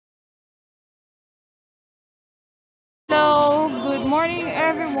morning,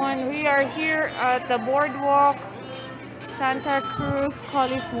 everyone. We are here at the Boardwalk, Santa Cruz,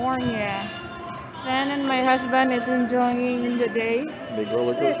 California. Sven and my husband is enjoying the day. Big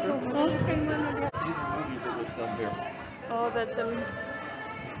roller coaster? Oh, that's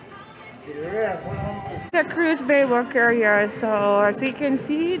the Cruz Bay work area. So as you can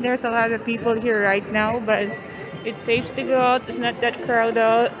see, there's a lot of people here right now, but it's safe to go out. It's not that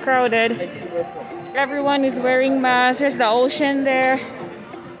crowded. Everyone is wearing masks. There's the ocean there.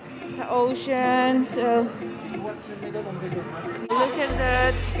 The ocean. So look at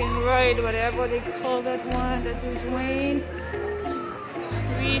that. You can ride whatever they call that one. That is Wayne.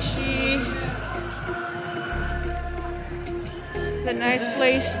 Rishi. It's a nice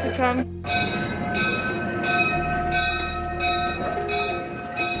place to come.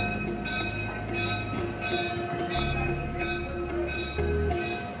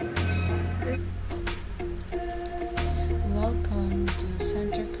 Welcome to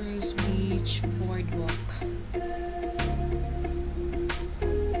Santa Cruz Beach Boardwalk.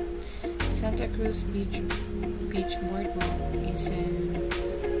 Santa Cruz Beach Boardwalk is an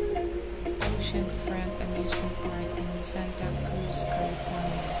oceanfront amusement park in Santa Cruz,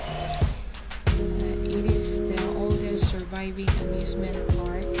 California. It is the oldest surviving amusement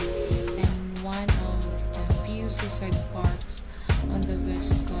park and one of the few seaside parks on the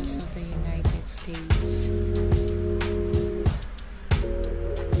west coast of the United States.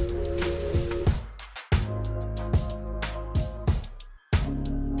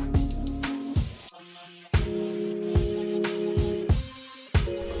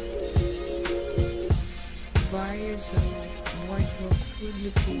 Various boardwalk food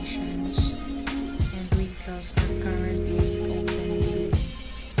locations and retails are currently open daily.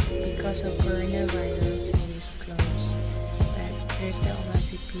 Because of coronavirus, it is closed, but there's still a lot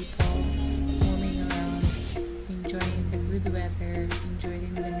of people roaming around, enjoying the good weather,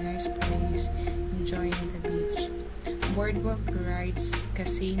 enjoying the nice place, enjoying the beach. Boardwalk rides,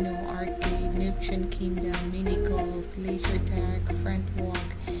 casino, arcade, Neptune Kingdom, mini golf, laser tag, front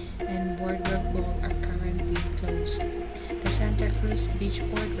walk, and boardwalk bowl are currently closed. The Santa Cruz Beach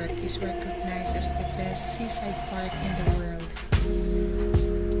Boardwalk is recognized as the best seaside park in the world.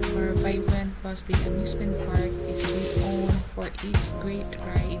 Our vibrant, bustling amusement park is renowned for its great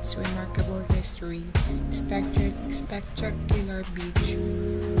rides, remarkable history, spectacular beach,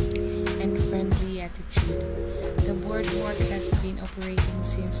 and friendly attitude. The boardwalk has been operating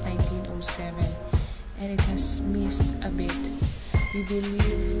since 1907, and it has missed a bit. They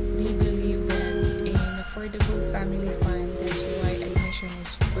believe that an affordable family fun, that's why admission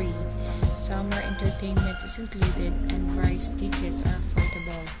is free. Summer entertainment is included and rides tickets are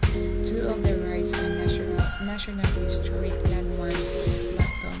affordable. Two of the rides are national historic landmarks,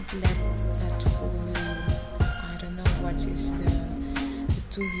 but don't let that fool you. I don't know what is the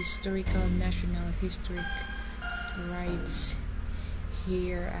two historical national historic rides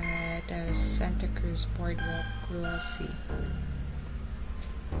here at the Santa Cruz Boardwalk. We'll see.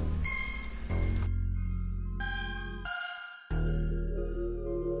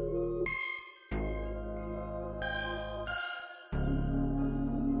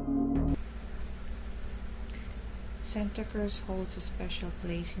 Santa Cruz holds a special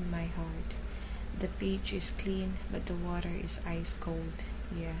place in my heart. The beach is clean, but the water is ice cold.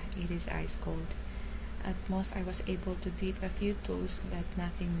 Yeah, it is ice cold. At most, I was able to dip a few toes, but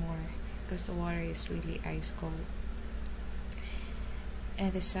nothing more, because the water is really ice cold.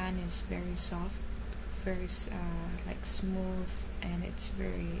 And the sand is very soft, very like smooth, and it's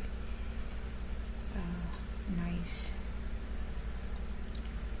very nice.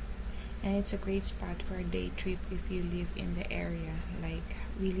 And it's a great spot for a day trip if you live in the area. Like,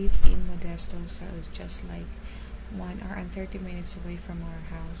 we live in Modesto, so it's just like 1 hour and 30 minutes away from our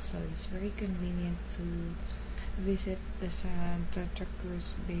house, so it's very convenient to visit the Santa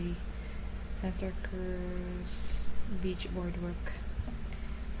Cruz Beach Boardwalk.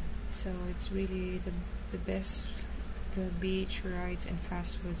 So it's really the best. The beach rides and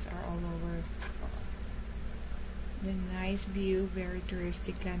fast foods are all over. The nice view, very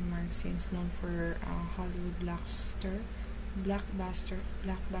touristic landmark since known for Hollywood blockbuster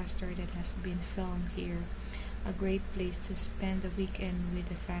that has been filmed here. A great place to spend the weekend with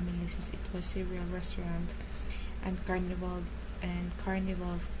the family since it was cereal restaurant and carnival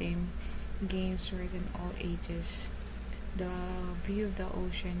theme games for all ages. The view of the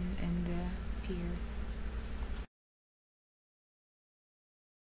ocean and the pier